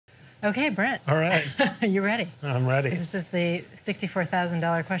Okay, Brent. All right. You ready? I'm ready. This is the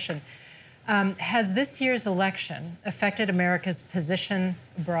 $64,000 question. Has this year's election affected America's position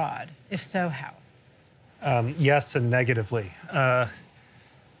abroad? If so, how? Yes, and negatively.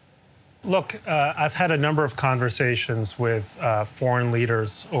 Look, I've had a number of conversations with foreign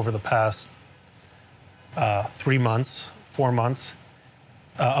leaders over the past 3 months, 4 months,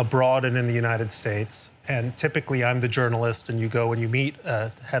 abroad and in the United States. And typically I'm the journalist, and you go and you meet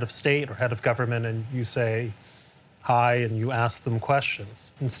a head of state or head of government and you say hi and you ask them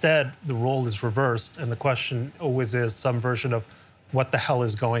questions. Instead, the role is reversed, and the question always is some version of what the hell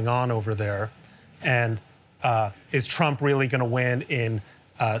is going on over there, and is Trump really going to win in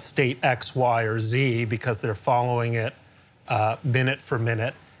state X, Y, or Z, because they're following it minute for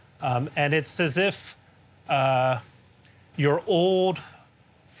minute. And it's as if your old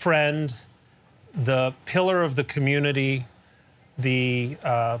friend, the pillar of the community, the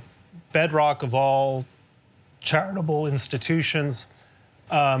bedrock of all charitable institutions,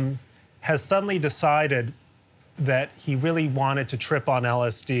 has suddenly decided that he really wanted to trip on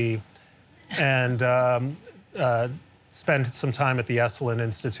LSD and spend some time at the Esalen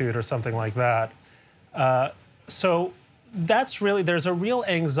Institute or something like that. So that's really, there's a real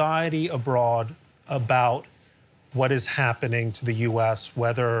anxiety abroad about what is happening to the US,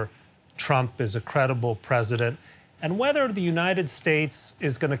 whether Trump is a credible president, and whether the United States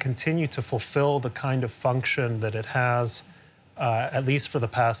is going to continue to fulfill the kind of function that it has, at least for the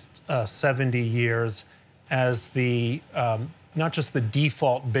past 70 years, as the, not just the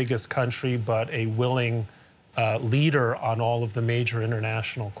default biggest country, but a willing leader on all of the major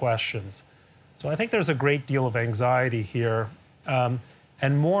international questions. So I think there's a great deal of anxiety here, and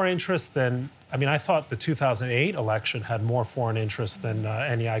more interest than, I mean, I thought the 2008 election had more foreign interest than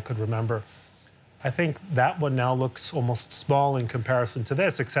any I could remember. I think that one now looks almost small in comparison to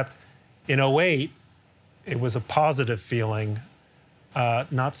this, except in 2008, it was a positive feeling,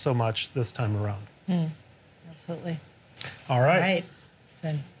 not so much this time around. Absolutely. All right. All right.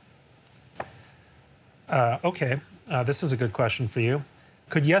 So. Okay, this is a good question for you.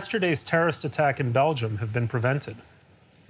 Could yesterday's terrorist attack in Belgium have been prevented?